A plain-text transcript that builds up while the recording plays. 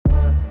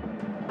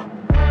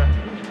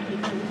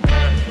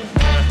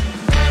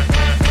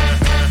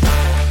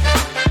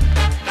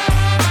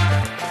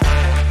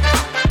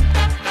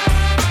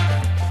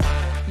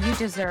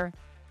deserve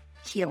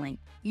healing.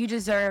 You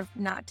deserve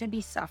not to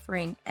be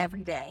suffering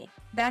every day.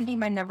 That'd be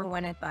my number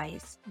one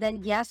advice. Then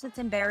yes, it's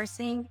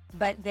embarrassing,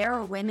 but there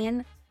are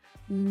women,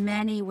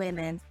 many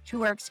women,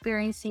 who are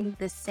experiencing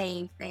the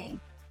same thing.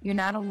 You're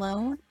not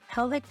alone.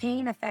 Pelvic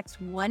pain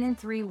affects 1 in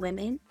 3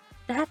 women.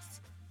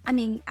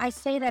 I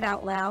say that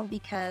out loud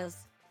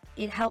because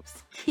it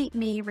helps keep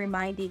me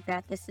reminded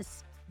that this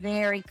is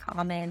very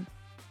common.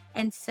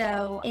 And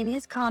so it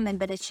is common,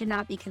 but it should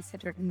not be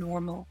considered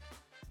normal.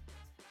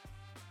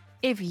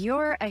 If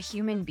you're a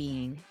human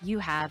being, you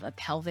have a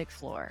pelvic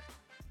floor.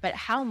 But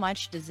how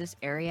much does this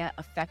area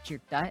affect your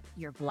gut,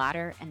 your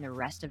bladder, and the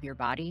rest of your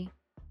body?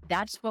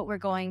 That's what we're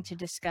going to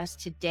discuss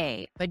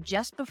today. But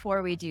just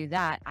before we do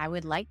that, I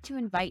would like to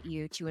invite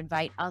you to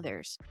invite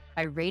others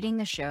by rating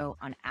the show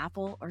on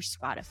Apple or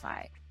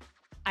Spotify.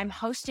 I'm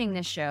hosting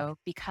this show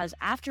because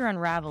after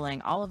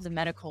unraveling all of the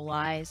medical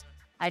lies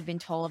I'd been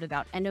told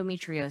about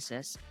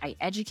endometriosis, I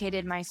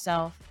educated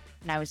myself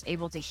and I was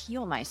able to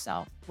heal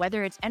myself,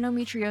 whether it's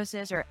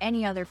endometriosis or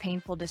any other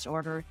painful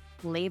disorder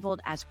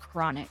labeled as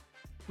chronic.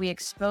 We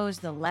expose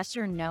the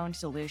lesser known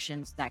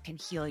solutions that can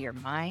heal your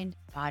mind,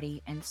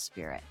 body, and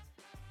spirit.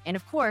 And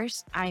of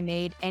course, I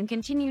made and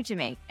continue to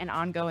make an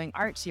ongoing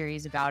art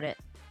series about it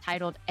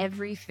titled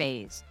Every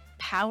Phase,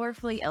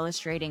 powerfully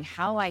illustrating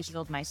how I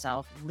healed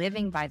myself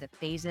living by the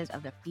phases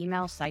of the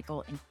female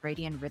cycle and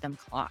Freudian rhythm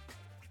clock.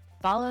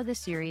 Follow the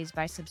series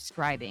by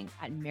subscribing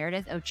at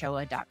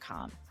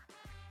meredithochoa.com.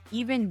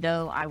 Even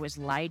though I was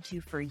lied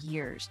to for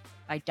years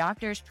by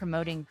doctors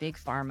promoting big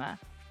pharma,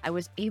 I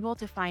was able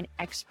to find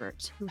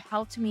experts who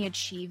helped me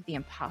achieve the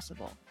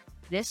impossible.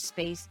 This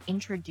space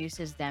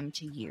introduces them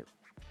to you.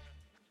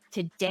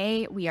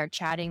 Today, we are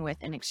chatting with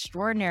an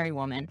extraordinary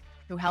woman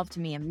who helped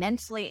me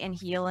immensely in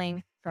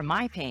healing from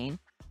my pain,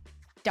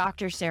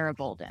 Dr. Sara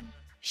Bolden.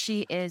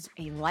 She is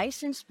a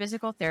licensed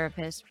physical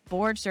therapist,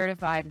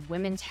 board-certified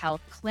women's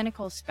health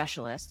clinical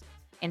specialist,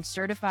 and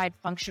certified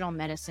functional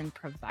medicine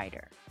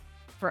provider.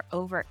 For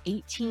over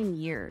 18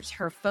 years,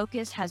 her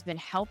focus has been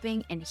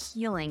helping and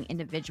healing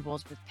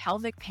individuals with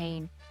pelvic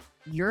pain,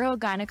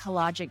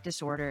 urogynecologic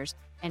disorders,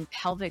 and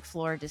pelvic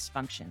floor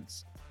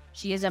dysfunctions.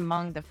 She is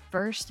among the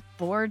first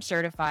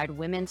board-certified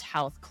women's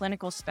health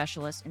clinical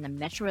specialists in the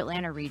Metro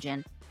Atlanta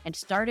region and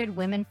started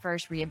Women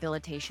First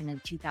Rehabilitation in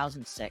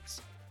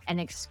 2006, an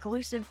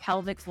exclusive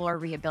pelvic floor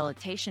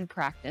rehabilitation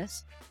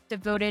practice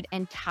devoted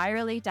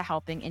entirely to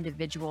helping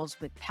individuals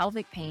with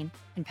pelvic pain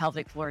and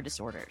pelvic floor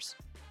disorders.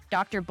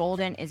 Dr.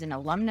 Bolden is an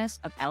alumnus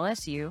of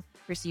LSU,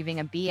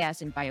 receiving a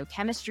BS in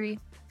biochemistry,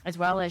 as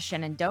well as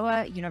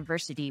Shenandoah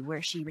University,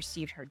 where she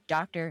received her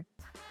Doctor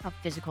of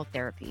Physical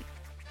Therapy.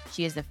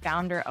 She is the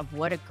founder of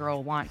What a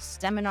Girl Wants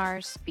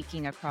seminars,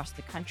 speaking across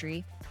the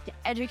country to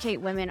educate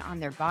women on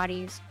their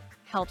bodies,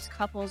 helps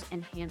couples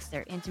enhance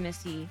their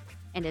intimacy,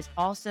 and is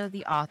also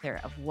the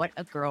author of What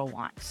a Girl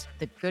Wants,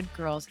 the Good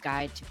Girl's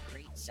Guide to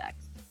Great Sex.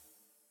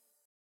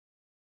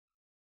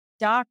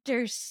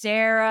 Dr.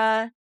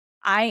 Sara,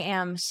 I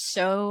am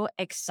so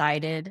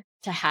excited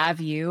to have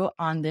you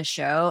on the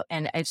show.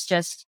 And it's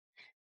just,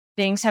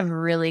 things have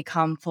really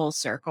come full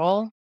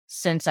circle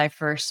since I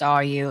first saw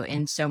you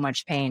in so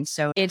much pain.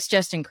 So it's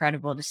just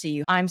incredible to see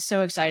you. I'm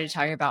so excited to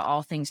talk about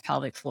all things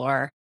pelvic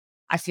floor.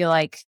 I feel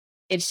like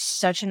it's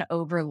such an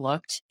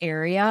overlooked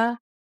area.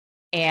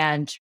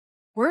 And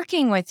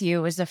working with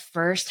you was the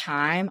first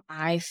time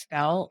I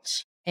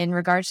felt, in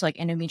regards to like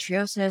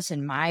endometriosis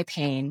and my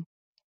pain,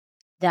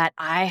 that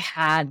I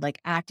had like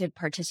active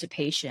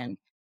participation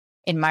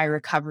in my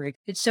recovery.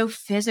 It's so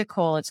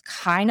physical. It's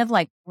kind of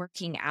like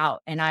working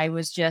out. And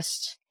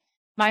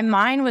my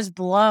mind was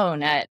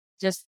blown at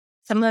just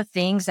some of the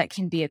things that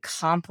can be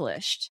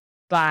accomplished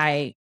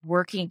by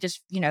working,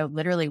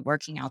 literally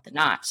working out the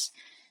knots.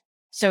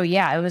 So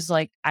yeah, it was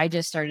like, I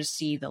just started to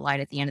see the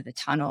light at the end of the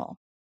tunnel,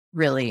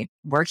 really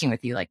working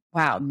with you. Like,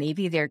 wow,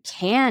 maybe there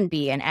can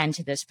be an end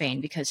to this pain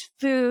because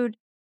food,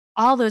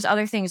 all those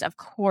other things, of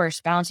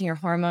course, balancing your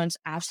hormones,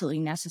 absolutely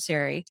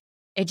necessary.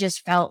 It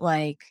just felt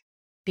like,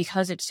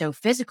 because it's so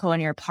physical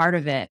and you're a part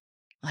of it,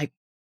 like,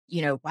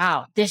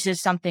 wow, this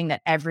is something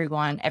that every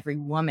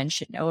woman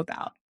should know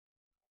about.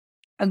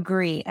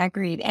 Agreed.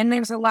 And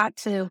there's a lot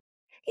to,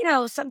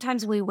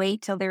 sometimes we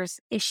wait till there's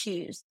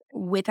issues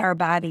with our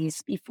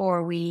bodies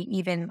before we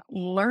even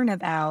learn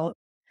about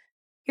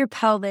your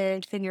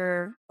pelvis and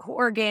your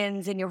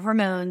organs and your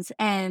hormones.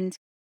 And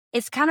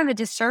it's kind of a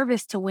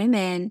disservice to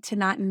women to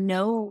not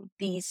know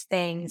these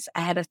things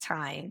ahead of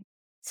time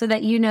so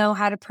that you know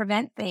how to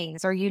prevent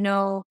things, or you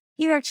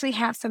actually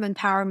have some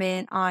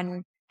empowerment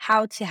on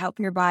how to help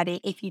your body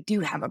if you do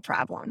have a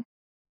problem.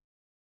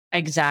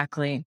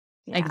 Exactly.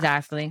 Yeah.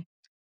 Exactly.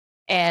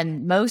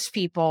 And most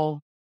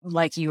people,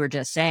 like you were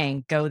just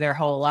saying, go their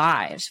whole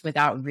lives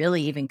without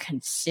really even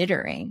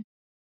considering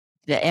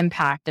the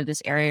impact of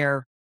this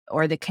area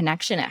or the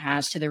connection it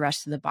has to the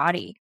rest of the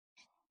body.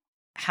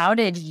 How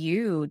did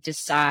you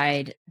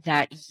decide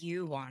that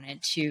you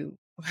wanted to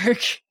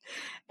work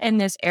in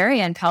this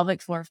area in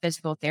pelvic floor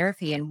physical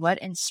therapy, and what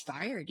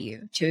inspired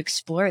you to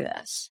explore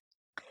this?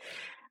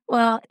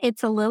 Well,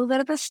 it's a little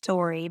bit of a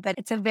story, but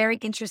it's a very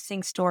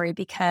interesting story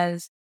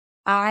because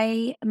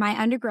my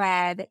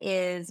undergrad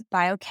is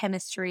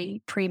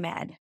biochemistry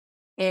pre-med.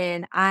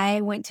 And I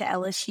went to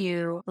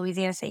LSU,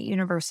 Louisiana State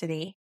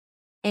University.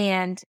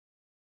 And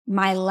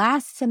my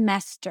last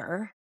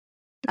semester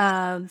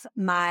of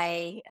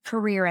my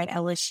career at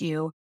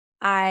LSU,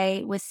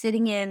 I was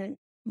sitting in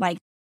like,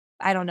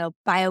 I don't know,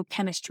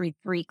 biochemistry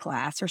 3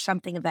 class or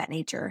something of that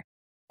nature.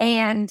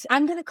 And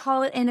I'm going to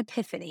call it an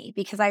epiphany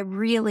because I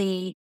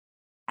really,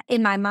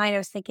 in my mind, I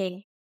was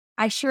thinking,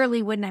 I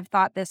surely wouldn't have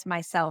thought this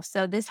myself.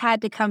 So this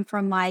had to come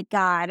from my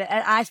God.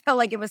 I felt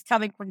like it was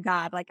coming from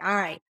God. Like, all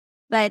right.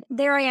 But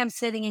there I am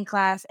sitting in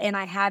class, and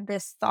I had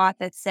this thought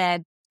that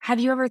said, have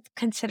you ever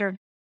considered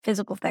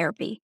physical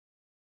therapy?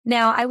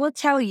 Now, I will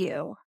tell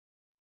you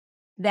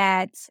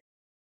that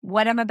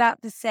what I'm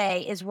about to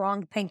say is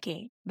wrong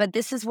thinking, but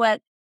this is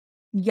what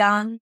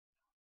young,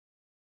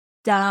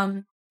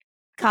 dumb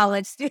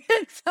college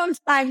students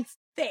sometimes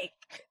think.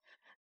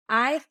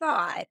 I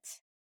thought,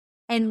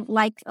 and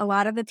like a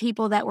lot of the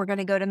people that were going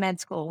to go to med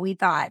school, we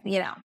thought,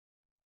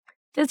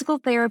 physical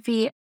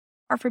therapy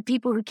are for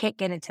people who can't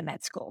get into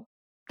med school.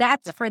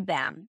 That's for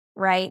them,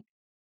 right?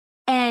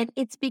 And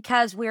it's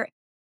because we're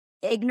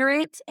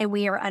ignorant and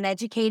we are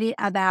uneducated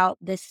about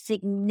the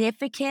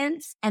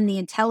significance and the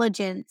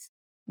intelligence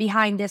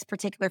behind this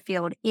particular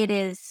field. It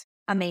is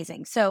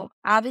amazing. So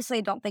obviously,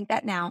 I don't think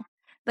that now.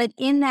 But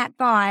in that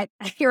thought,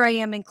 here I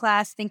am in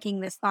class thinking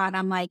this thought.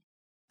 I'm like,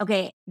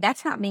 okay,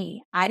 that's not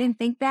me. I didn't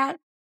think that.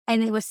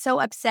 And it was so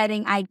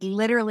upsetting. I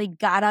literally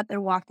got up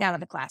and walked out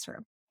of the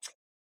classroom.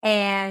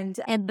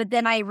 But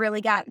then I really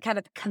got kind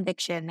of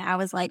conviction. I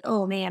was like,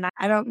 "Oh, man,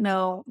 I don't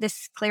know.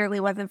 This clearly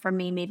wasn't for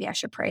me. Maybe I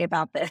should pray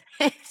about this."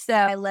 So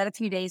I let a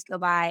few days go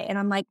by, and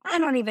I'm like, "I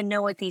don't even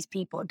know what these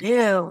people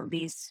do,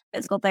 these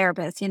physical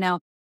therapists."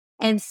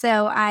 And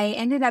so I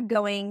ended up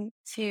going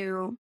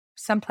to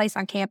some place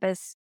on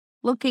campus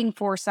looking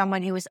for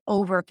someone who was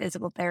over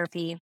physical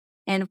therapy.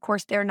 And of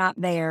course, they're not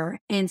there.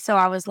 And so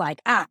I was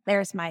like,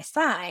 there's my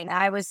sign.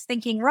 I was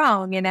thinking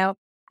wrong.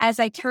 As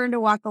I turned to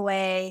walk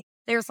away,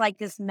 there's like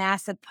this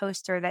massive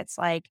poster that's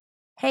like,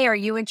 "Hey, are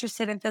you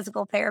interested in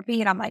physical therapy?"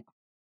 And I'm like,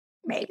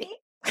 "Maybe."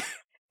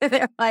 And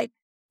they're like,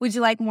 "Would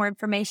you like more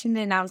information?"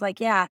 And I was like,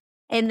 "Yeah."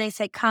 And they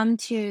said, "Come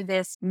to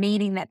this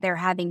meeting that they're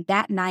having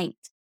that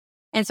night."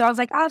 And so I was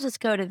like, "I'll just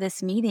go to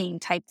this meeting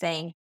type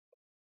thing."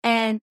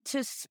 And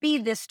to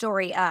speed this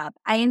story up,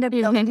 I end up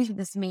going to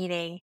this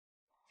meeting,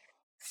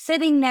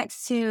 sitting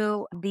next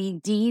to the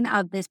dean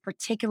of this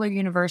particular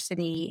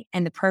university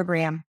and the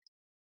program.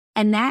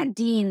 And that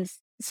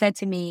said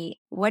to me,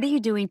 "What are you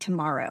doing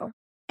tomorrow?"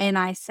 And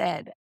I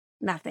said,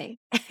 "Nothing."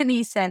 And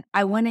he said,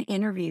 "I want to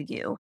interview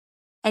you."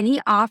 And he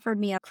offered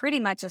me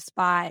pretty much a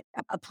spot,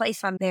 a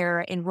place on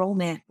their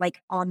enrollment, like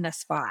on the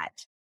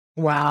spot.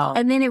 Wow.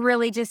 And then it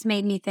really just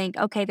made me think,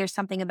 okay, there's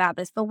something about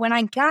this. But when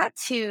I got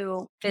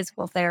to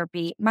physical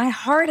therapy, my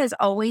heart has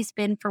always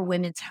been for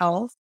women's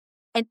health.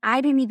 And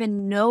I didn't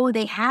even know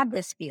they had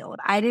this field.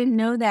 I didn't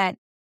know that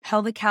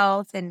pelvic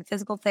health and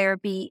physical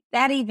therapy,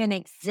 that even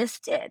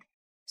existed.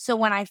 So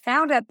when I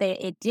found out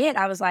that it did,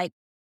 I was like,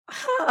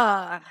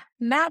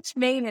 match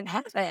made in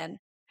heaven.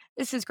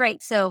 This is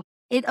great. So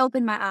it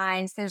opened my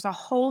eyes. There's a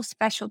whole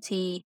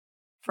specialty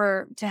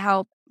to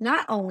help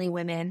not only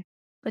women,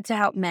 but to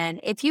help men.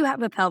 If you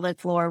have a pelvic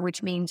floor,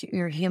 which means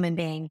you're a human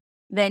being,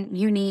 then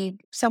you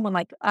need someone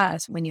like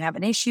us when you have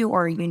an issue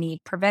or you need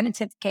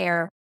preventative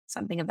care,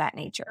 something of that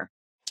nature.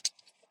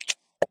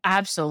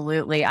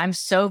 Absolutely. I'm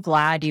so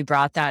glad you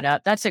brought that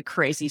up. That's a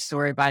crazy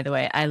story, by the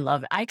way. I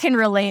love it. I can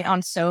relate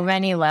on so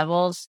many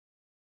levels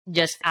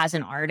just as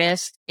an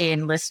artist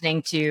in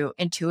listening to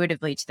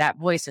intuitively to that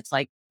voice. It's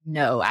like,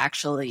 no,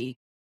 actually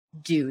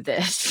do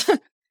this.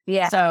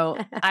 Yeah. So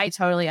I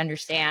totally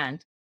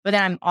understand. But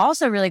then I'm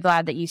also really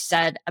glad that you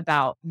said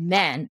about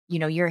men,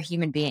 you're a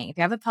human being. If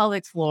you have a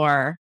pelvic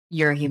floor,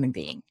 you're a human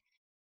being.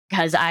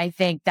 Because I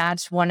think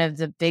that's one of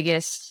the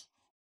biggest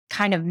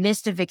kind of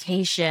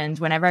mystifications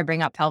whenever I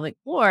bring up pelvic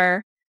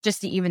floor,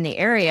 just to even the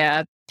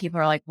area, people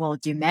are like, well,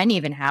 do men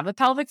even have a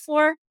pelvic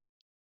floor?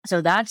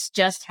 So that's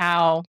just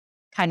how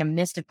kind of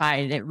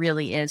mystified it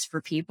really is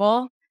for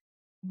people.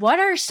 What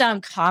are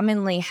some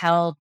commonly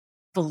held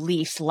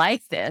beliefs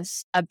like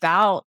this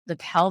about the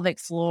pelvic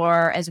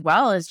floor, as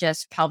well as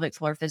just pelvic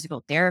floor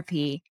physical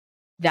therapy,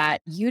 that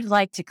you'd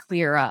like to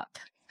clear up?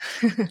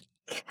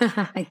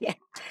 Yeah.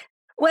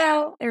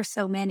 Well, there's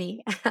so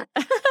many.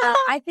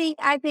 I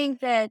think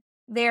that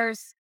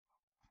there's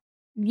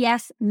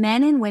yes,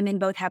 men and women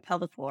both have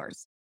pelvic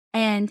floors.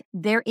 And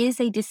there is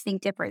a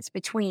distinct difference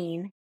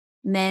between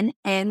men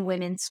and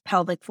women's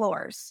pelvic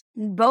floors.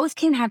 Both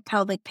can have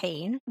pelvic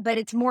pain, but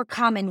it's more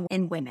common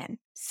in women.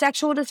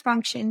 Sexual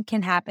dysfunction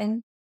can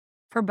happen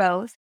for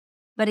both,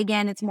 but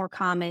again, it's more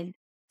common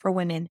for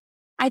women.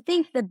 I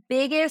think the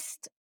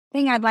biggest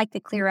thing I'd like to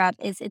clear up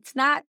is it's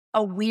not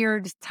a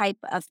weird type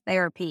of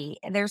therapy.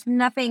 There's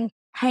nothing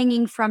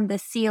hanging from the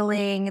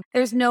ceiling.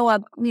 There's no,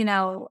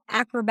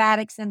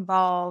 acrobatics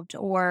involved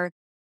or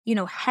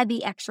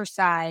heavy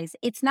exercise.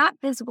 It's not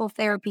physical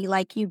therapy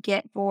like you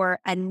get for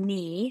a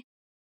knee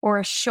or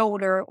a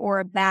shoulder or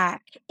a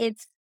back.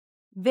 It's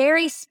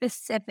very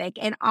specific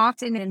and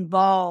often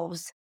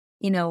involves,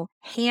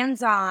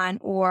 hands-on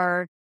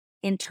or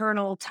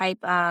internal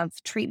type of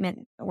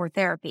treatment or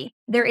therapy.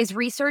 There is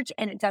research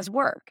and it does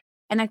work.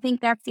 And I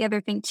think that's the other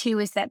thing too,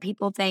 is that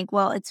people think,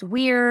 well, it's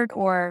weird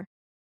or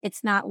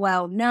it's not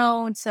well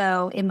known,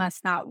 so it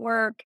must not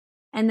work.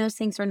 And those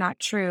things are not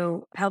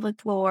true.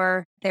 Pelvic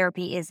floor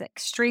therapy is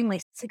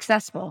extremely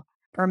successful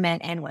for men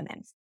and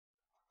women.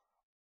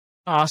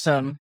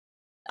 Awesome.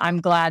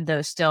 I'm glad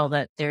though still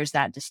that there's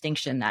that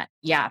distinction that,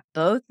 yeah,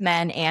 both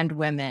men and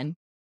women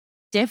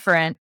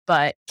different,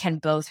 but can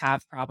both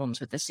have problems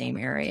with the same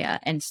area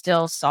and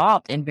still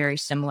solved in very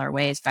similar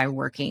ways by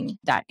working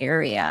that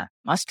area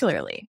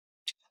muscularly.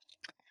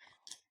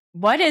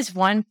 What is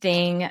one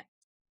thing,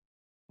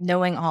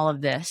 knowing all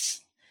of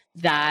this,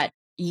 that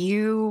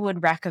you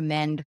would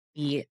recommend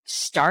we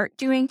start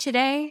doing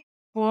today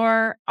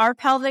for our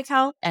pelvic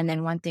health? And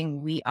then one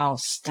thing we all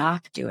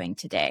stop doing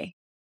today?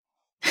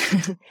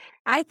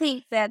 I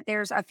think that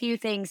there's a few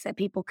things that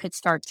people could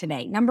start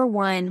today. Number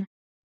one,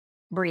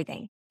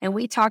 breathing. And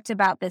we talked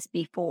about this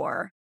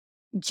before.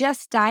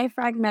 Just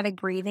diaphragmatic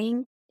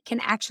breathing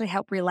can actually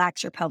help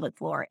relax your pelvic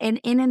floor.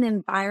 And in an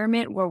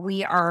environment where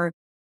we are,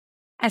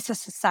 as a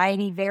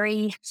society,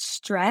 very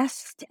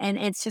stressed and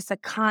it's just a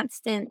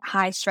constant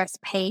high stress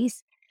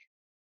pace,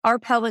 our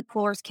pelvic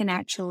floors can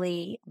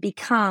actually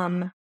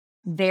become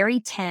very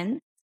tense.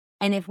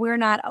 And if we're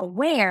not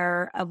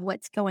aware of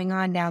what's going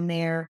on down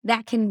there,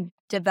 that can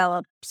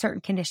develop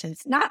certain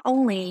conditions, not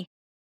only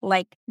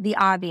like the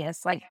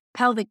obvious, like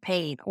pelvic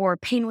pain or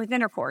pain with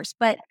intercourse,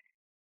 but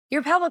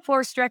your pelvic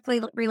floor is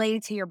directly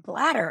related to your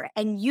bladder,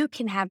 and you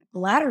can have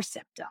bladder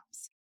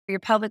symptoms. Your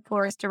pelvic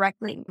floor is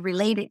directly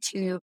related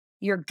to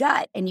your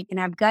gut, and you can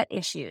have gut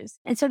issues.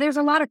 And so there's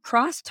a lot of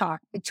crosstalk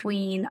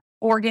between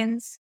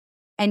organs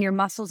and your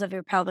muscles of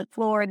your pelvic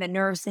floor and the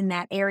nerves in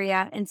that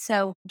area. And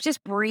so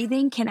just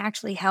breathing can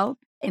actually help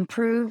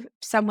improve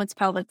someone's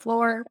pelvic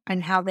floor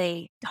and how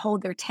they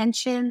hold their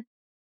tension.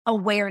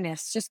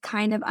 Awareness, just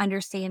kind of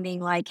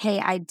understanding like, hey,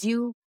 I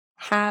do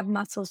have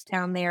muscles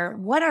down there.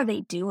 What are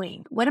they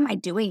doing? What am I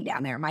doing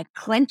down there? Am I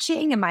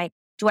clenching?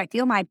 Do I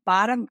feel my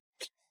bottom,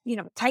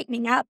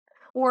 tightening up?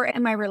 Or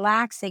am I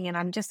relaxing and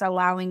I'm just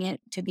allowing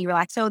it to be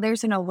relaxed? So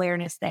there's an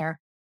awareness there.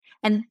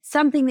 And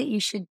something that you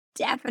should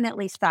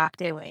definitely stop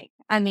doing,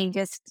 I mean,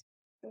 just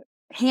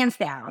hands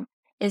down,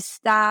 is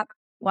stop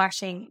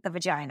washing the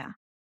vagina.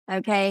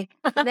 Okay.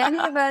 Many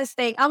of us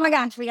think, oh my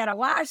gosh, we got to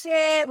wash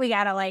it. We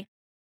got to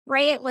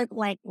spray it with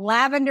like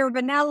lavender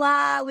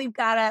vanilla. We've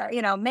got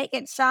to, make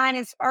it shine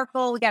and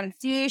sparkle. We got to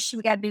douche.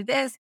 We got to do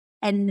this.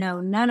 And no,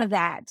 none of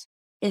that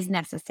is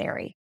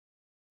necessary.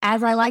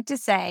 As I like to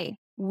say,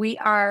 we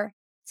are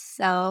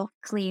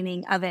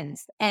self-cleaning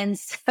ovens. And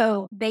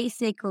so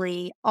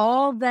basically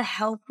all the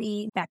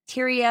healthy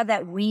bacteria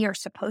that we are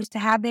supposed to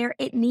have there,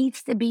 it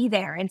needs to be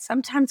there. And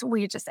sometimes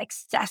we're just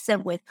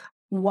excessive with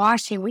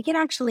washing. We can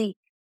actually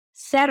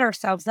set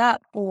ourselves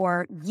up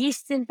for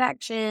yeast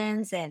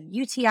infections and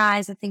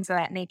UTIs and things of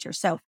that nature.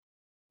 So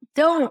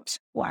don't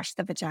wash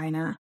the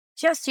vagina.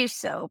 Just use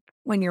soap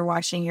when you're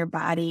washing your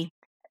body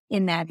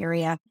in that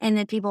area. And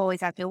then people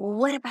always ask me, well,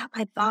 what about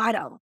my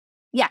bottom?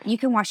 Yeah, you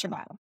can wash your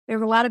bottom.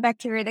 There's a lot of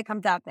bacteria that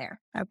comes out there,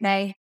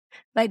 okay?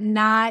 But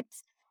not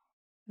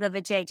the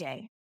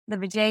vajayjay. The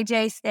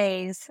vajayjay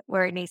stays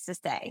where it needs to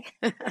stay.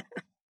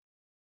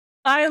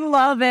 I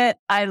love it.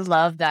 I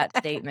love that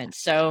statement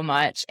so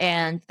much.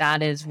 And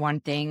that is one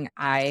thing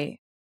I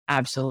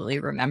absolutely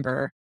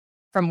remember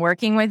from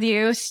working with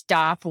you.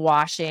 Stop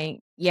washing.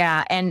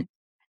 Yeah. And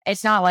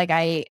it's not like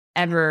I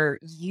ever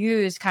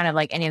use kind of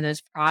like any of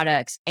those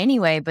products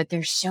anyway, but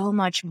there's so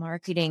much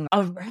marketing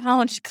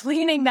around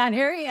cleaning that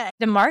area.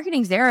 The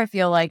marketing's there, I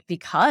feel like,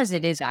 because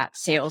it is that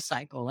sales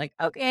cycle. Like,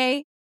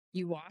 okay,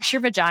 you wash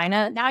your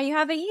vagina. Now you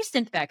have a yeast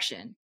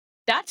infection.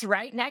 That's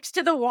right next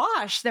to the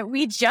wash that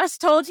we just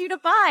told you to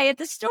buy at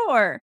the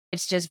store.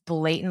 It's just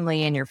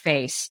blatantly in your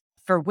face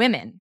for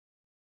women.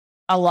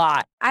 A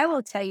lot. I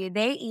will tell you,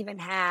 they even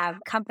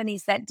have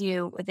companies that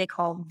do what they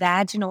call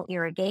vaginal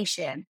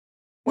irrigation,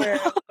 where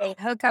they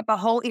hook up a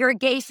whole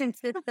irrigation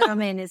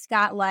system and it's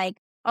got like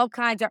all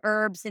kinds of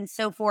herbs and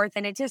so forth.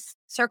 And it just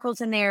circles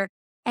in there.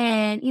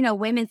 And,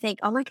 women think,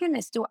 oh my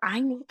goodness, do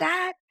I need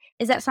that?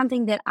 Is that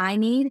something that I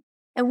need?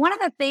 And one of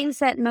the things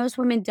that most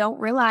women don't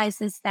realize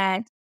is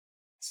that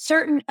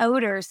certain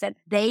odors that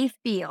they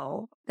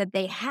feel that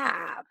they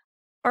have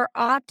are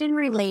often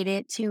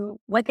related to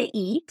what they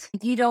eat.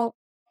 If you don't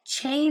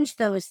change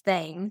those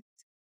things,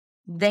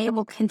 they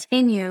will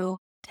continue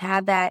to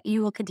have that.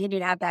 You will continue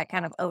to have that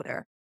kind of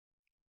odor.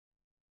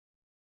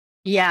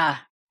 Yeah.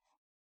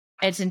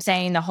 It's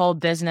insane, the whole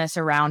business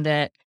around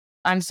it.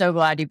 I'm so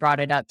glad you brought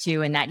it up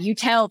too, and that you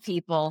tell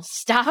people,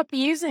 stop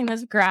using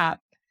this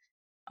crap.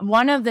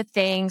 One of the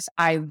things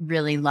I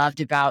really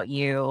loved about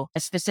you,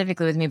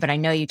 specifically with me, but I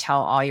know you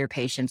tell all your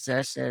patients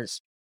this,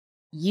 is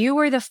you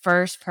were the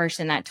first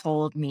person that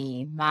told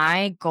me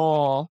my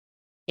goal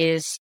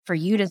is for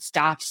you to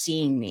stop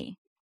seeing me.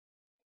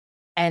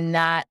 And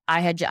that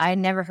I had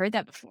never heard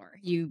that before.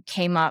 You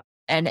came up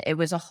and it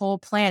was a whole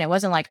plan. It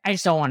wasn't like, I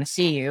just don't want to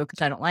see you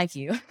because I don't like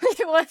you.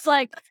 It was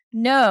like,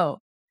 no,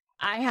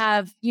 I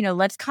have,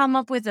 let's come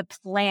up with a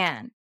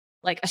plan,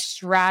 like a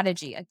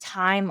strategy, a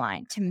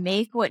timeline to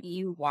make what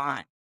you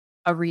want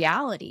a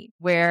reality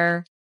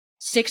where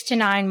 6 to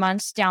 9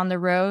 months down the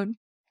road,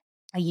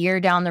 a year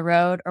down the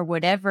road, or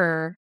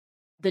whatever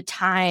the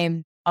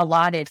time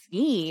allotted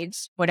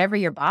needs, whatever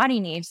your body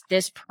needs,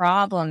 this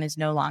problem is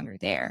no longer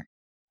there.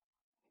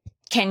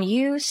 Can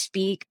you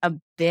speak a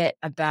bit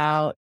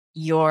about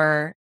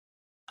your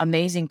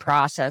amazing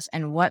process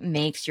and what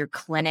makes your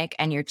clinic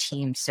and your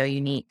team so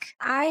unique?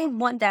 I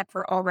want that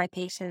for all my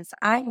patients.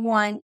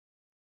 And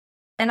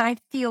I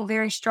feel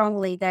very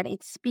strongly that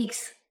it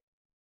speaks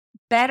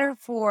better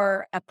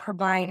for a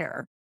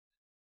provider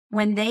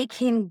when they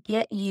can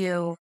get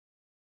you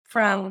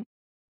from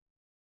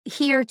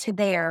here to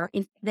there,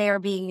 if there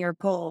being your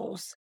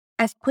goals,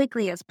 as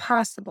quickly as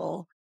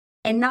possible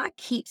and not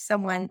keep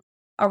someone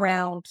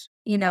around,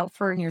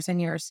 for years and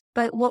years.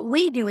 But what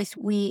we do is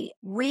we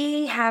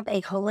have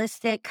a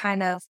holistic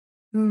kind of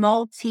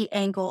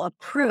multi-angle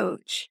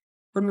approach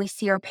when we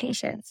see our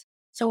patients.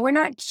 So we're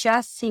not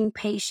just seeing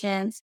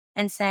patients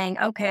and saying,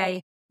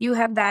 okay, you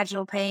have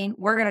vaginal pain,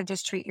 we're going to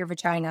just treat your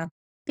vagina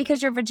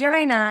because your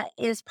vagina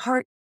is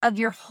part of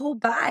your whole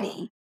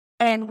body.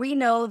 And we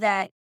know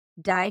that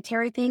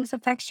dietary things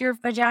affects your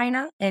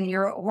vagina and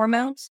your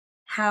hormones,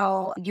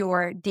 how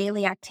your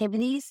daily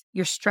activities,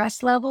 your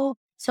stress level.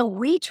 So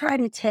we try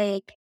to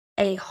take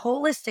a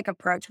holistic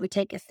approach. We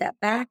take a step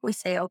back. We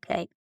say,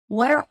 okay,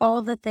 what are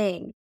all the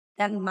things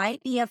that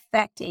might be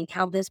affecting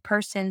how this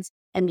person's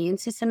immune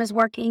system is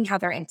working, how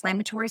their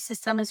inflammatory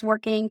system is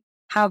working,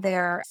 how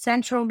their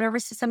central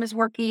nervous system is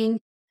working,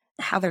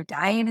 how their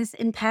diet is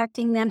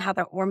impacting them, how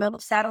their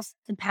hormonal status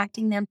is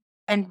impacting them.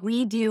 And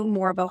we do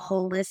more of a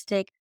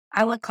holistic,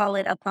 I would call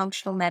it a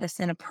functional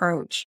medicine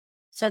approach,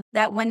 so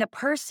that when the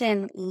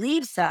person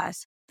leaves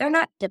us, they're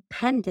not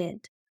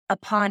dependent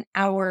upon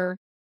our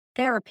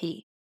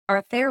therapy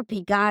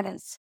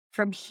guidance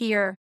from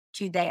here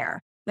to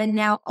there. But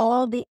now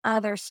all the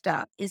other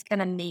stuff is going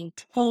to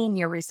maintain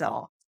your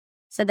results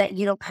so that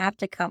you don't have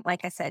to come,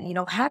 like I said, you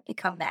don't have to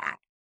come back.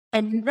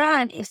 And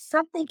then if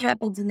something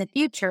happens in the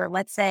future,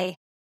 let's say,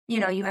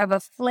 you have a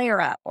flare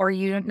up or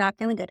you're not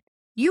feeling good,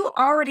 you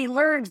already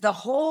learned the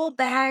whole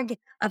bag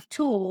of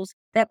tools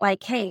that,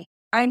 like, hey,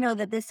 I know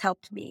that this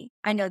helped me.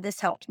 I know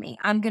this helped me.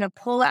 I'm going to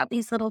pull out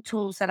these little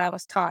tools that I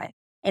was taught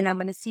and I'm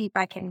going to see if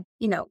I can,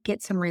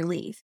 get some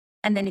relief.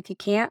 And then if you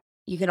can't,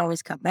 you can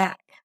always come back.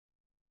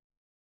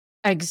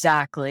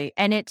 Exactly.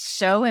 And it's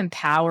so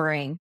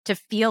empowering to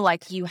feel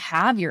like you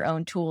have your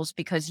own tools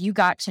because you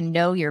got to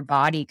know your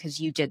body because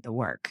you did the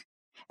work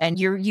and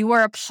you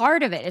are a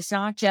part of it. It's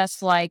not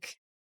just like,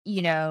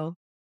 you know,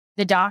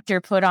 the doctor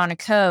put on a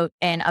coat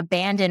and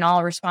abandon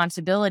all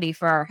responsibility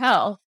for our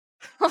health,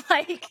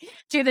 like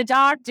to the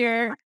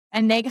doctor,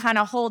 and they kind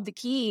of hold the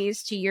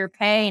keys to your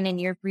pain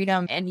and your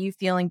freedom and you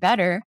feeling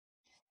better.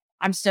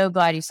 I'm so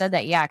glad you said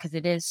that. Yeah, because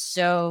it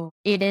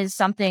is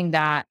something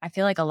that I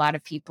feel like a lot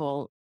of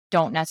people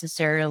don't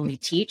necessarily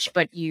teach,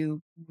 but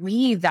you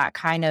weave that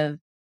kind of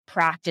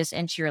practice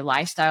into your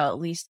lifestyle. At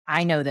least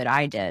I know that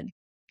I did.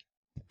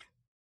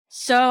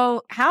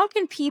 So, how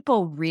can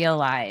people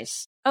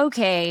realize,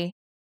 okay,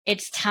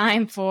 it's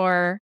time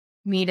for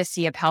me to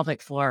see a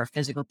pelvic floor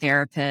physical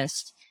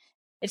therapist?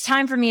 It's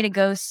time for me to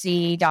go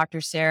see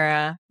Dr.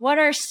 Sara. What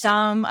are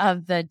some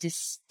of the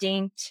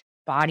distinct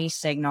body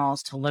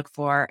signals to look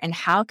for and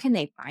how can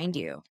they find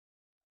you?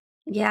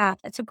 Yeah,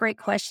 that's a great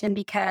question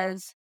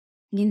because,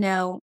 you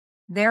know,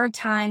 there are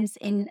times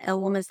in a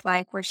woman's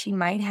life where she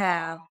might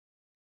have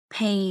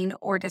pain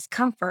or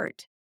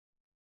discomfort.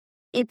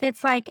 If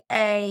it's like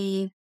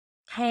hey,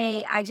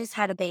 I just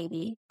had a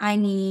baby,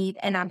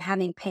 and I'm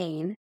having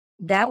pain,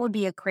 that would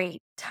be a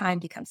great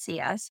time to come see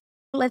us.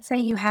 Let's say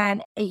you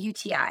had a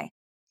UTI,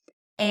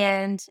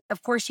 and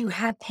of course, you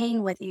have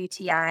pain with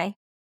UTI,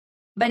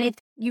 but if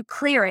you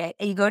clear it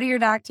and you go to your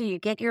doctor, you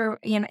get your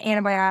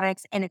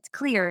antibiotics, and it's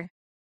clear,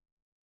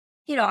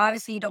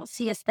 obviously you don't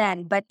see us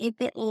then. But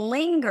if it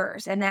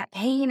lingers and that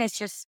pain is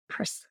just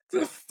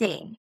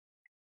persisting,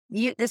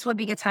 this would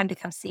be a good time to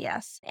come see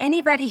us.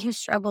 Anybody who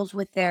struggles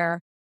with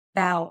their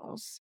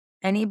bowels,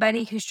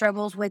 anybody who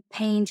struggles with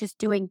pain just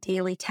doing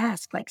daily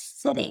tasks like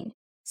sitting.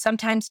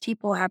 Sometimes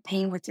people have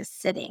pain with just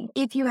sitting.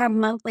 If you have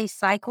monthly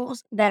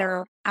cycles that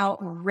are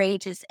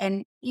outrageous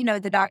and,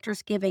 the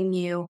doctor's giving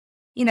you,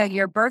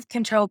 your birth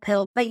control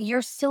pill, but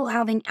you're still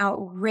having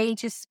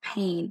outrageous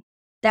pain,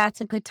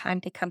 that's a good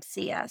time to come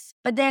see us.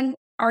 But then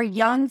our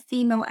young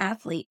female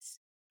athletes,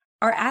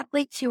 are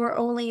athletes who are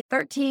only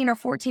 13 or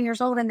 14 years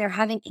old and they're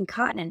having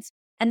incontinence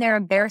and they're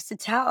embarrassed to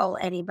tell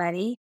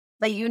anybody.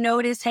 But you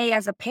notice, hey,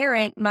 as a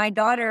parent, my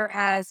daughter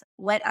has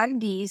wet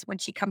undies when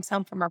she comes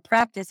home from her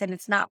practice and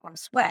it's not from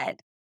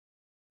sweat.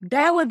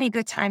 That would be a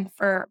good time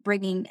for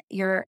bringing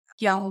your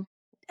young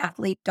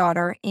athlete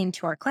daughter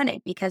into our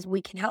clinic because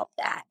we can help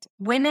that.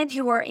 Women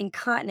who are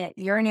incontinent,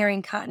 urinary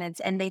incontinence,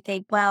 and they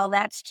think, well,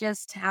 that's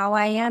just how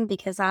I am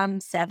because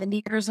I'm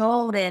 70 years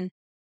old and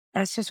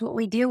that's just what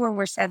we do when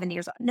we're 70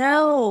 years old.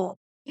 No,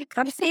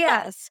 come see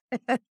us.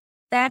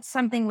 That's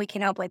something we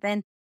can help with.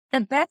 And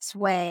the best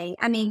way,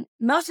 I mean,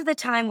 most of the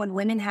time when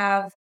women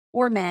have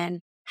or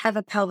men have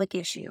a pelvic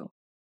issue,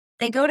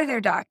 they go to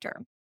their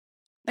doctor.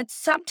 But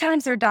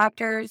sometimes their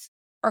doctors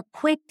are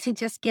quick to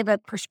just give a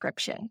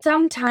prescription.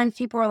 Sometimes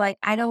people are like,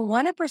 I don't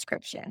want a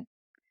prescription.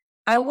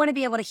 I want to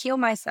be able to heal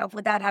myself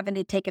without having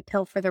to take a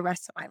pill for the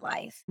rest of my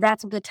life.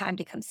 That's a good time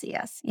to come see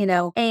us, you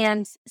know?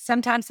 And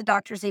sometimes the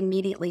doctors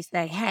immediately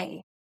say,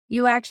 hey,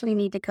 you actually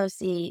need to go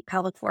see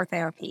pelvic floor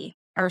therapy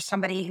or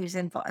somebody who's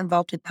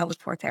involved with pelvic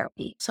floor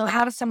therapy. So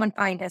how does someone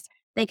find us?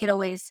 They could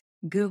always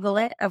Google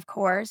it, of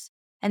course,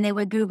 and they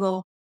would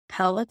Google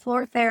pelvic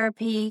floor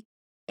therapy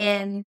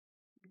in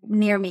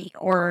near me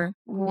or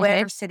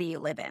whatever city you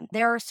live in.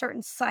 There are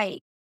certain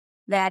sites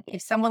that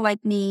if someone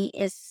like me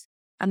is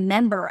a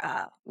member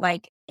of,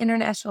 like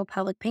International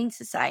Pelvic Pain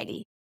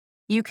Society,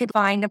 you could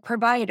find a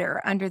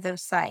provider under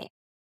those sites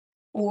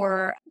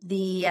or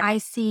the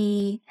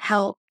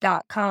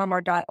ichelp.com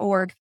or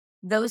 .org,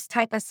 those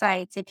type of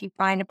sites if you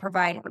find a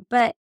provider.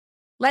 But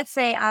let's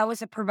say I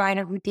was a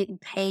provider who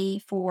didn't pay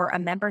for a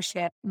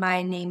membership,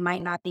 my name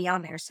might not be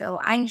on there. So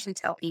I usually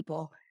tell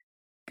people,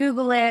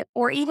 Google it,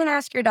 or even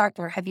ask your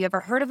doctor, have you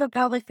ever heard of a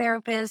pelvic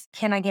therapist?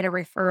 Can I get a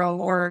referral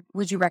or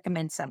would you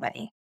recommend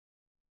somebody?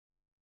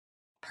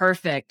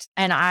 Perfect.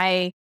 And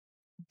I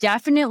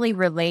definitely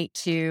relate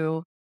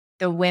to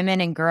the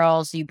women and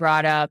girls you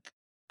brought up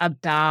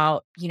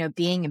about,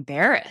 being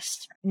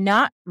embarrassed,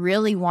 not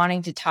really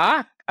wanting to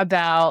talk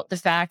about the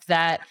fact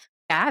that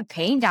I have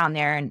pain down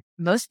there. And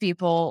most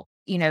people,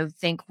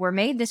 think we're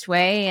made this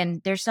way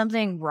and there's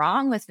something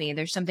wrong with me.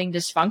 There's something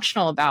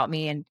dysfunctional about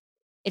me. And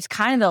it's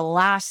kind of the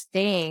last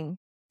thing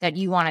that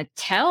you want to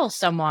tell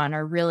someone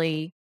or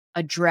really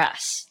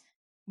address.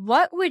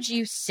 What would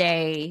you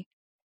say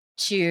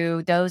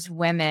to those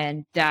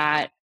women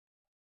that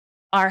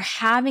are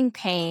having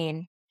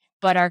pain,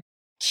 but are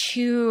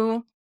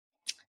too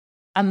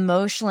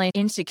emotionally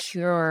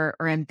insecure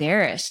or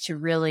embarrassed to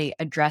really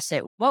address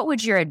it? What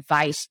would your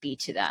advice be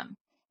to them?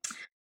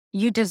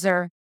 You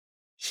deserve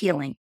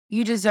healing.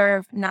 You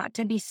deserve not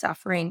to be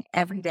suffering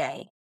every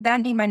day.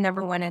 That'd be my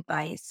number one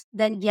advice.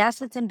 Then,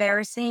 yes, it's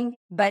embarrassing,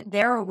 but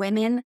there are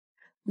women,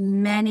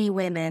 many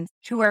women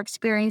who are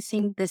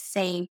experiencing the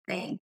same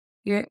thing.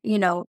 You're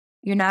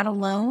not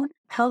alone.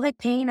 Pelvic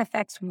pain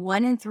affects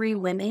 1 in 3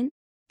 women.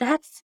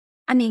 That's,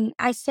 I mean,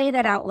 I say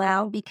that out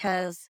loud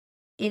because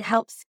it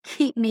helps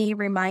keep me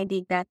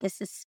reminding that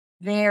this is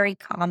very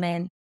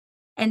common.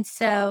 And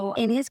so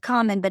it is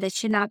common, but it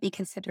should not be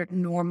considered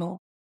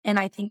normal. And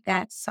I think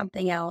that's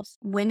something else.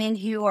 Women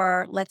who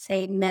are, let's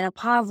say,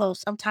 menopausal,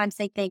 sometimes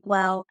they think,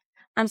 well,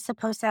 I'm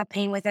supposed to have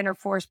pain with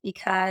intercourse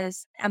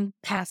because I'm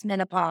past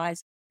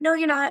menopause. No,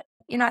 you're not.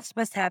 You're not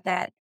supposed to have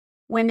that.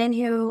 Women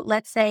who,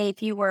 let's say,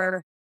 if you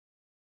were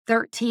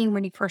 13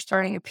 when you first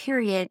started your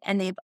period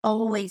and they've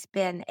always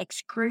been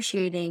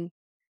excruciating,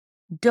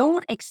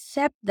 don't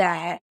accept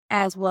that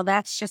as, well,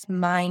 that's just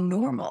my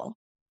normal.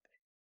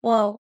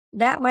 Well,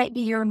 that might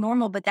be your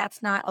normal, but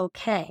that's not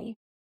okay.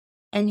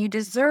 And you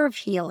deserve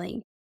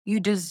healing.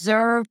 You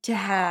deserve to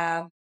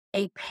have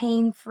a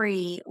pain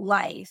free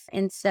life.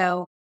 And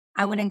so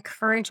I would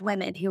encourage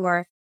women who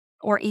are,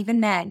 or even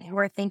men who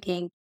are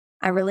thinking,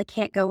 I really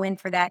can't go in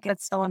for that. 'Cause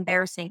it's so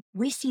embarrassing.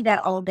 We see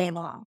that all day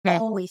long. Okay.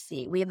 All we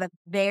see. We have a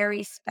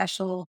very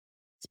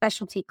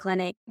specialty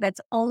clinic that's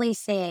only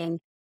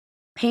seeing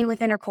pain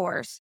with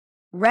intercourse,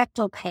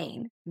 rectal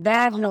pain,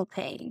 vaginal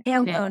pain,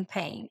 tailbone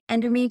pain,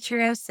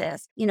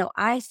 endometriosis.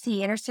 I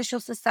see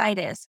interstitial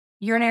cystitis,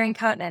 urinary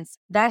incontinence,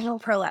 vaginal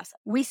prolapse.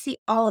 We see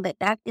all of it.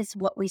 That is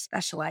what we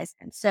specialize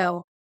in.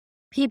 So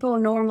people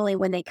normally,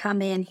 when they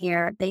come in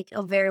here, they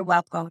feel very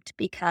welcomed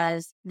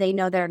because they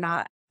know they're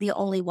not the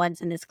only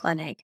ones in this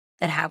clinic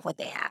that have what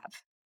they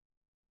have.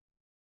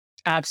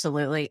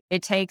 Absolutely.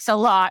 It takes a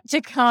lot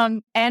to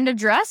come and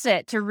address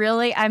it to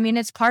really,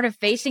 it's part of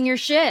facing your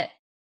shit.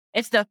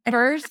 It's the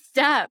first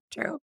step.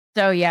 True.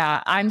 So,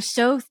 yeah, I'm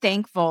so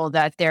thankful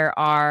that there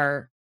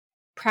are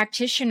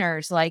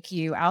practitioners like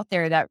you out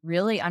there that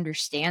really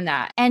understand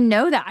that and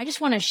know that. I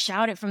just want to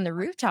shout it from the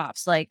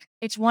rooftops. Like,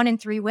 it's 1 in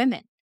 3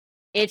 women.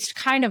 It's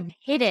kind of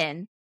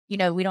hidden. We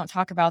don't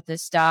talk about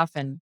this stuff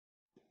and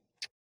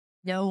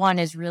no one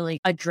is really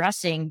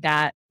addressing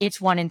that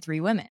it's 1 in 3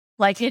 women.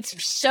 Like,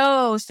 it's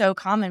so, so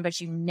common, but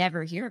you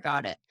never hear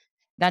about it.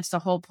 That's the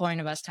whole point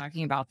of us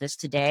talking about this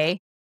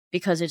today,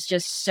 because it's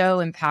just so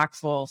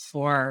impactful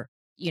for,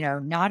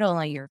 not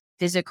only your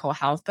physical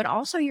health, but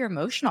also your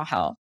emotional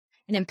health,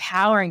 and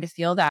empowering to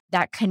feel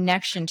that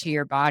connection to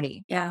your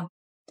body. Yeah.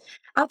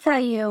 I'll tell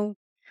you,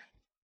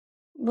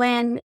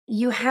 when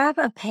you have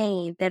a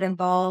pain that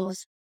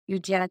involves your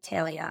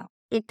genitalia,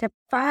 it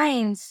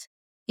defines,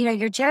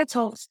 your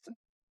genitals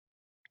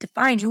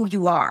define who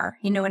you are.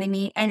 You know what I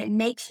mean? And it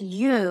makes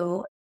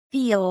you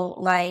feel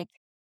like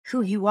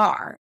who you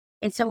are.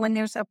 And so when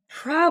there's a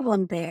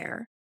problem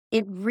there,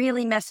 it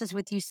really messes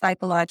with you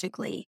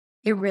psychologically.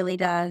 It really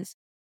does.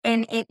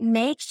 And it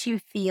makes you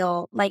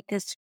feel like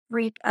this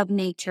freak of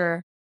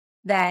nature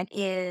that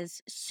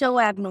is so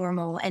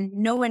abnormal and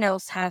no one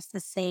else has the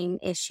same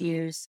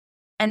issues.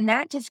 And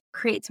that just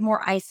creates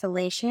more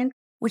isolation,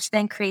 which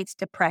then creates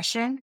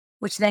depression,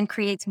 which then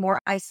creates more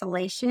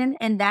isolation.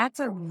 And that's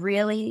a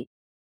really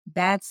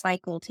bad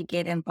cycle to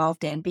get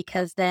involved in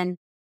because then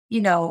you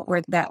know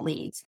where that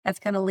leads. That's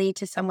going to lead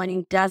to someone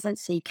who doesn't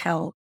seek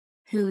help,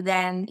 who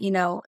then,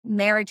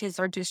 marriages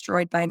are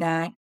destroyed by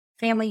that,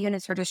 family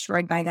units are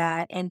destroyed by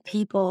that, and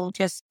people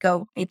just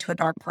go into a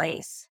dark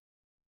place.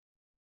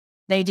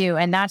 They do.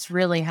 And that's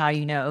really how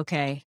you know,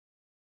 okay,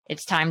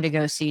 it's time to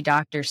go see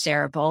Dr.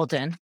 Sara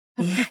Bolden.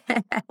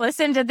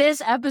 Listen to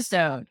this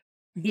episode.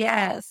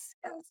 Yes.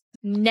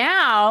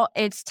 Now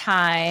it's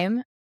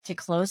time to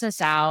close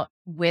us out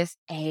with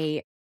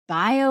a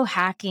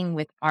biohacking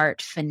with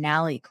art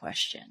finale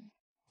question.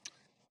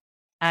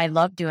 I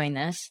love doing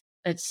this.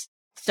 It's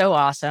so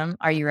awesome.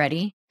 Are you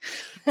ready?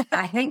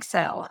 I think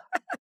so.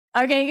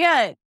 Okay,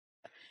 good.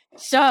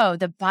 So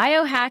the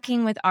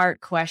biohacking with art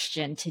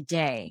question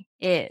today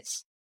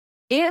is,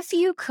 if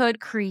you could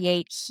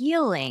create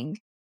healing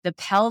the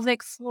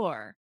pelvic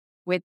floor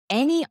with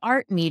any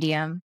art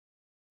medium,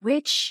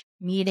 which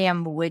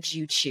medium would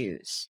you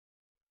choose?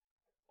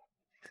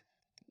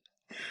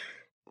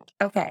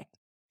 Okay.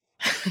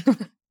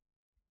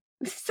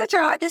 This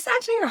is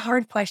actually a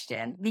hard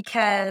question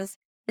because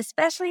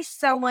especially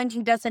someone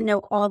who doesn't know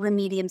all the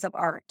mediums of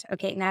art.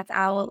 Okay. And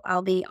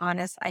I'll be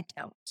honest, I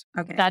don't.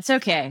 Okay. That's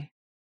okay.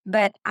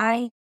 But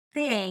I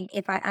think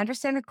if I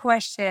understand the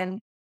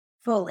question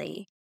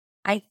fully,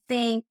 I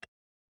think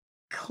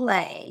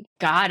clay.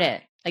 Got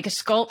it. Like a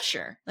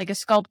sculpture, like a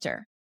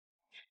sculptor.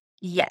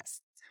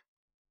 Yes.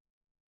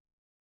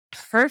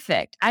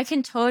 Perfect. I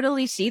can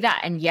totally see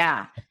that. And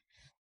yeah,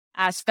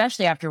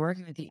 especially after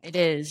working with you, it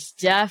is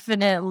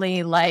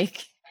definitely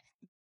like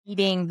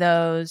eating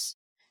those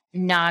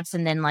knots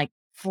and then like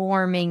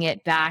forming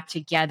it back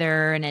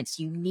together. And it's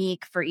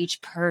unique for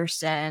each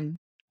person.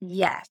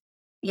 Yes.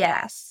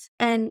 Yes.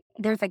 And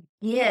there's a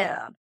give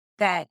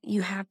that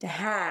you have to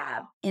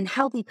have in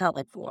healthy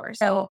pelvic floors.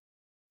 So,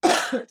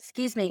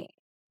 excuse me.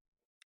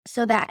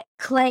 So that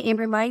clay, it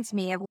reminds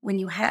me of when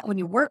you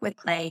work with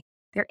clay,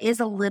 there is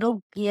a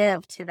little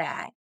give to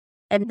that.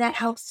 And that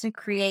helps to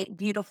create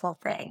beautiful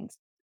things,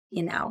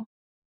 you know.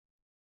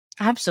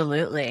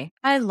 Absolutely.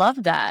 I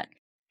love that.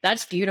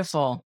 That's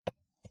beautiful.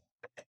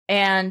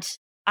 And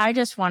I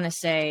just want to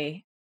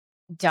say,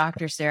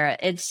 Dr. Sara,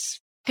 it's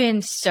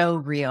been so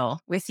real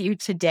with you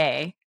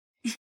today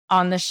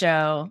on the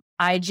show.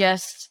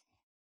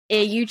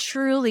 You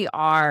truly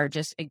are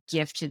just a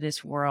gift to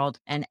this world,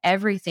 and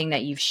everything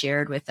that you've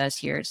shared with us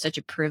here. It's such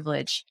a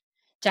privilege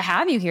to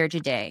have you here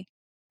today.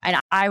 And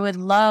I would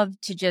love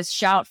to just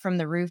shout from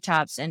the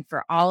rooftops, and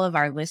for all of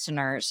our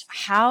listeners,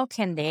 how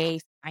can they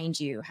find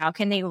you? How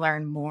can they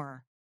learn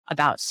more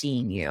about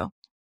seeing you?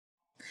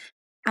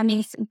 I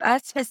mean,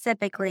 us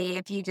specifically,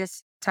 if you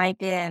just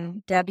type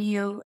in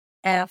WF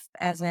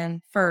as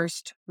in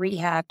first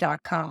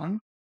rehab.com,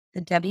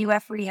 the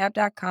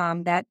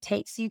WFrehab.com, that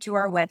takes you to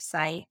our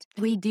website.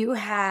 We do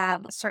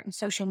have certain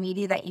social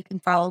media that you can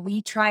follow.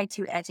 We try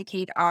to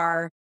educate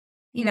our,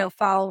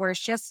 followers,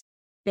 just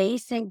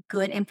basic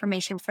good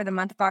information for the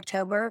month of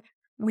October.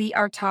 We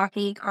are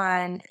talking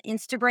on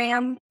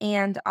Instagram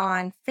and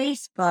on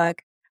Facebook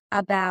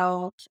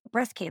about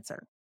breast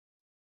cancer.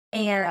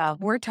 And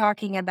we're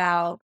talking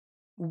about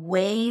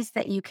ways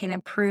that you can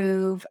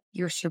improve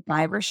your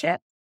survivorship.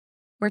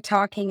 We're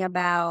talking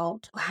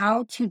about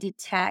how to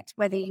detect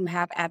whether you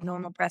have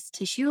abnormal breast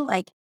tissue,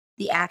 like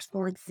the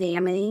actual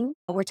examining.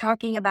 We're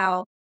talking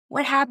about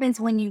what happens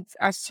when you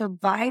are a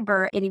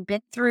survivor and you've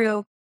been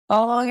through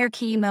all your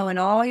chemo and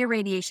all your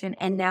radiation,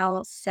 and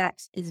now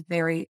sex is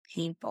very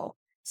painful.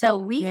 So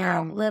we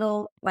have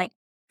little like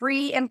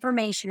free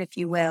information, if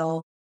you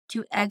will,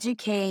 to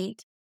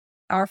educate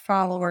our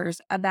followers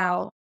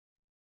about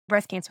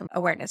Breast Cancer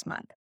Awareness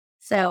Month.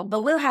 So,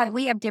 but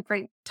we have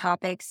different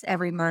topics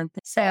every month.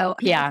 So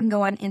you can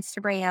go on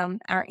Instagram.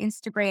 Our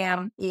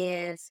Instagram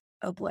is,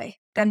 oh boy,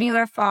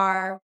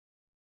 WFR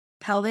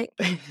Pelvic.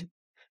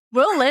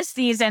 We'll list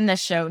these in the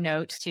show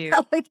notes too.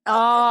 Pelvic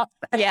Oh,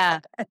 yeah.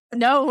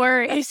 No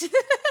worries.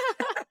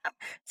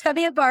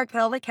 WFR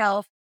Pelvic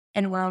Health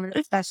and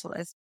Wellness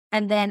Specialist.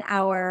 And then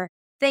our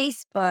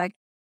Facebook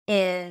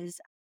is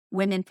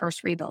Women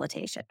First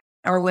Rehabilitation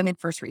or Women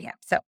First Rehab.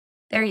 So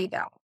there you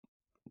go.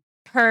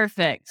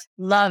 Perfect.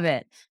 Love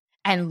it.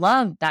 And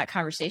love that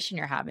conversation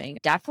you're having.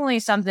 Definitely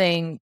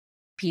something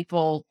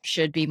people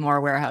should be more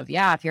aware of.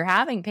 Yeah, if you're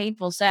having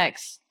painful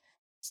sex,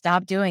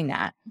 stop doing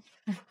that.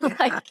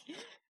 Like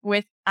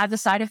with as a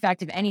side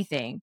effect of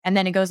anything. And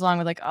then it goes along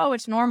with like, oh,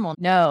 it's normal.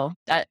 No.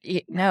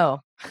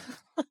 No.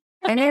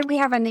 And then we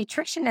have a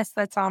nutritionist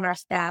that's on our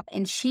staff,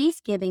 and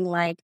she's giving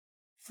like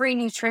free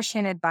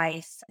nutrition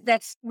advice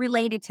that's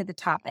related to the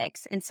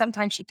topics. And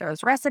sometimes she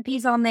throws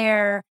recipes on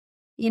there,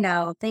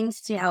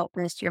 things to help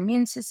boost your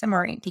immune system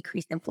or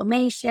decrease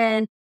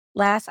inflammation.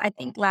 I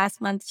think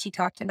last month she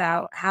talked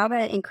about how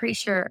to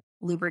increase your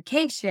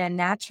lubrication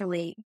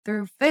naturally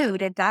through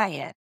food and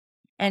diet.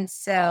 And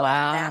so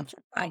Wow. that's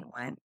a fun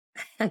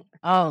one.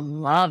 Oh,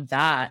 love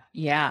that.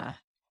 Yeah.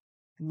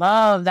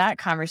 Love that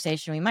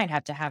conversation. We might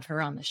have to have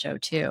her on the show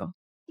too.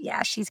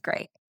 Yeah, she's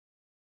great.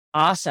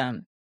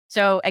 Awesome.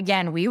 So,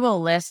 again, we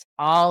will list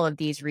all of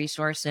these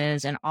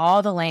resources and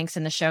all the links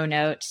in the show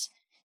notes.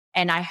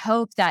 And I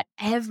hope that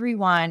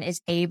everyone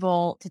is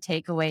able to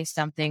take away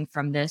something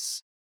from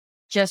this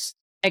just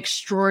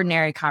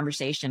extraordinary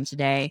conversation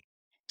today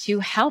to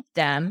help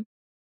them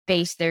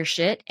face their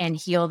shit and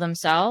heal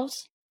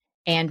themselves.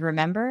 And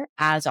remember,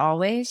 as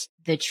always,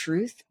 the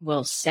truth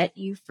will set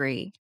you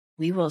free.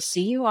 We will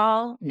see you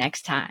all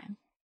next time.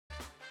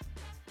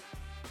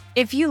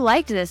 If you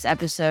liked this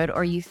episode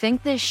or you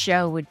think this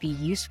show would be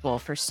useful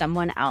for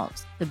someone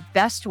else, the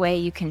best way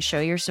you can show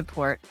your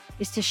support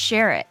is to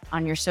share it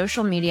on your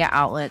social media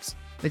outlets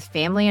with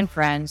family and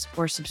friends,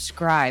 or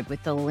subscribe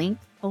with the link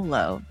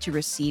below to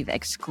receive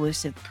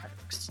exclusive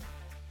perks.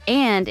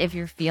 And if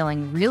you're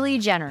feeling really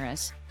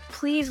generous,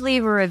 please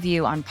leave a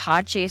review on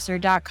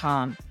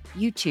podchaser.com,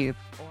 YouTube,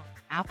 or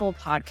Apple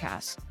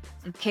Podcasts,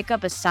 and pick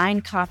up a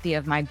signed copy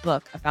of my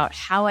book about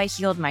how I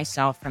healed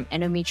myself from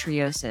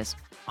endometriosis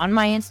on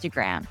my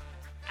Instagram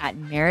at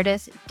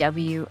Meredith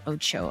W.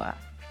 Ochoa.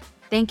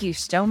 Thank you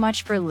so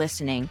much for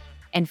listening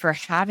and for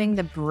having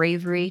the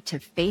bravery to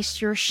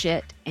face your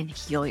shit and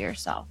heal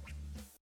yourself.